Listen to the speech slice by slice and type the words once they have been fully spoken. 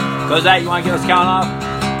What's that? You want to give us a count off?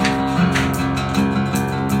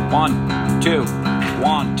 1, 2,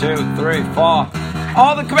 1, 2, 3, 4.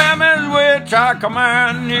 All the commandments which I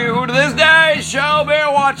command you to this day shall be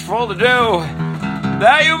watchful to do,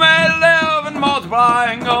 that you may live and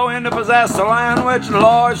multiply and go in to possess the land which the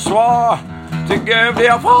Lord swore to give to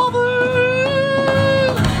your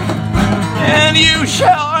fathers. And you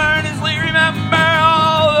shall earnestly remember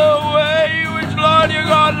all the way which Lord your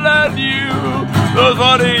God led you those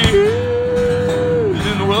 40 years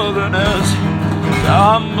in the wilderness, to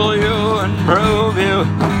humble you and prove you,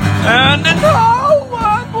 and to know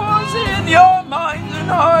what was in your minds and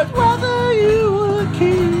hearts, whether you would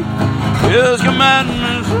keep His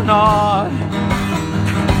commandments or not.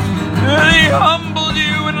 And He humbled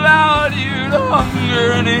you and allowed you to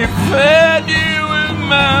hunger, and He fed you with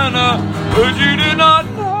manna, but you did not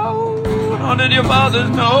know, nor did your fathers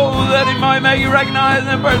know, that He might make you recognize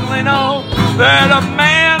and personally know that a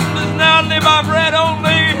man does not live by bread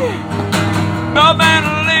only, no man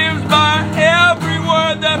lives by every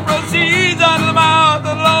word that proceeds out of the mouth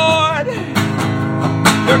of the Lord.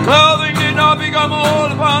 Your clothing did not become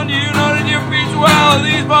old upon you, nor did your feet swell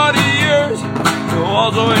these 40 years. So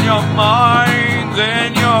also in your minds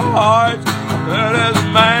and your hearts, that as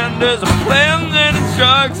man disciplines and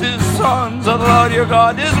instructs his sons, of the Lord your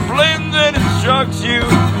God disciplines and instructs you,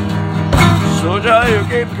 so shall you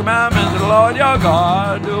keep the commandments of the Lord your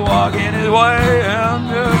God, to walk in His way and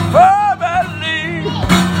to fervently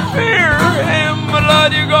fear Him, the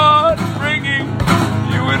Lord your God, bringing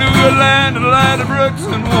you into a land of brooks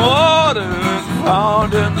and water, and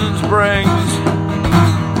fountains and springs,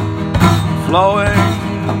 flowing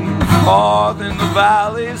forth in the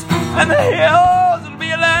valleys and the hills. It'll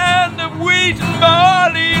be a land of wheat and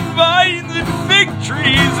barley and vines and fig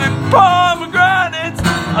trees and pomegranates,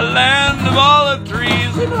 a land of olive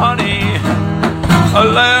trees and honey, a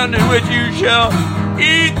land in which you shall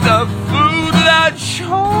eat the food that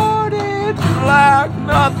shortage, lack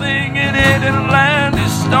nothing in it, and a land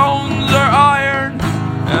whose stones are iron,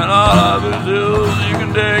 and all of His hills you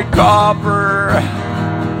can take copper.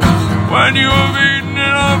 When you have eaten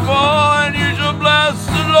and are full, and you shall bless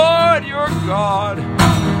the Lord your God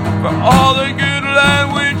for all the good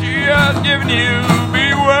land which He has given you.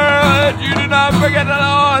 Beware that you do not forget the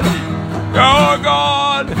Lord your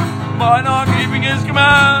God by not keeping His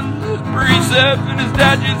commands, His precepts, and His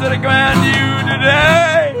statutes that I command you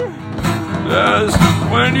today. Thus,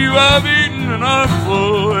 when you have eaten and are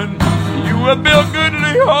full, and you have built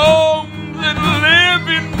goodly homes and live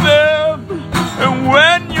in them, and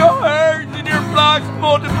when your herds and your flocks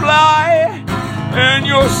multiply, and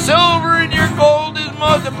your silver and your gold is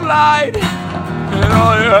multiplied, and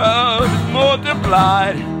all you have is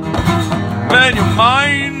multiplied, then your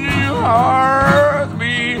mind and your heart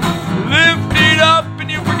be lifted up,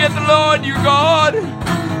 and you forget the Lord your God,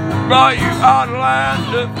 brought you out of the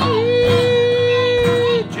land of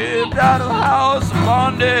Egypt, out of the house of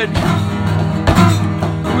bondage,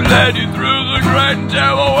 who led you through the great and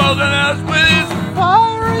terrible wilderness with His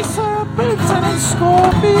fiery serpents and His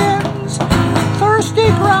scorpions,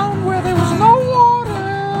 thirsty ground where there was no water.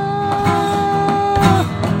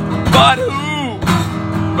 But who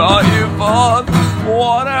brought you forth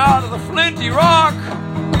water out of the flinty rock?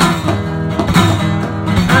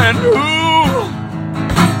 And who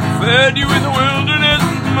fed you in the wilderness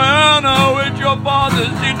with manna which your fathers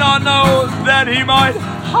did not know, that He might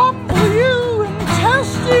humble you and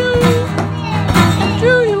test you and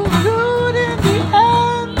do you good in the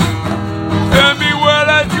end? And beware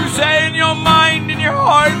that you say in your mind and your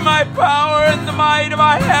heart, my power and the might of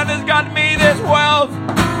my hand has gotten me this wealth.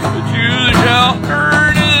 But you shall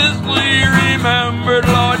earnestly remember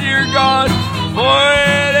the Lord your God, for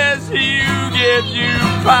it is He who gives you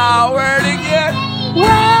power to get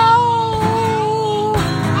wealth,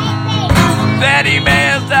 that He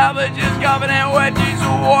may establish His covenant which He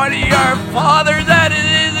swore to your fathers, that it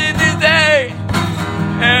is in this day.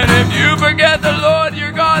 And if you forget the Lord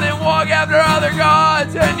your God and walk after other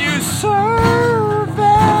gods, and you serve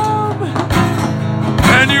them,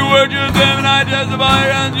 and you worship them, and I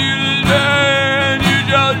testify unto you today, and you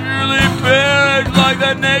shall surely perish like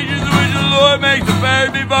the nations which the Lord makes to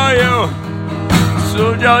perish before you.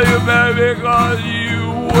 So shall you perish, because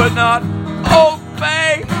you would not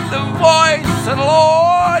obey the voice of the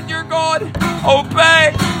Lord your God.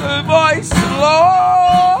 Obey the voice of the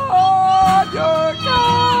Lord your God.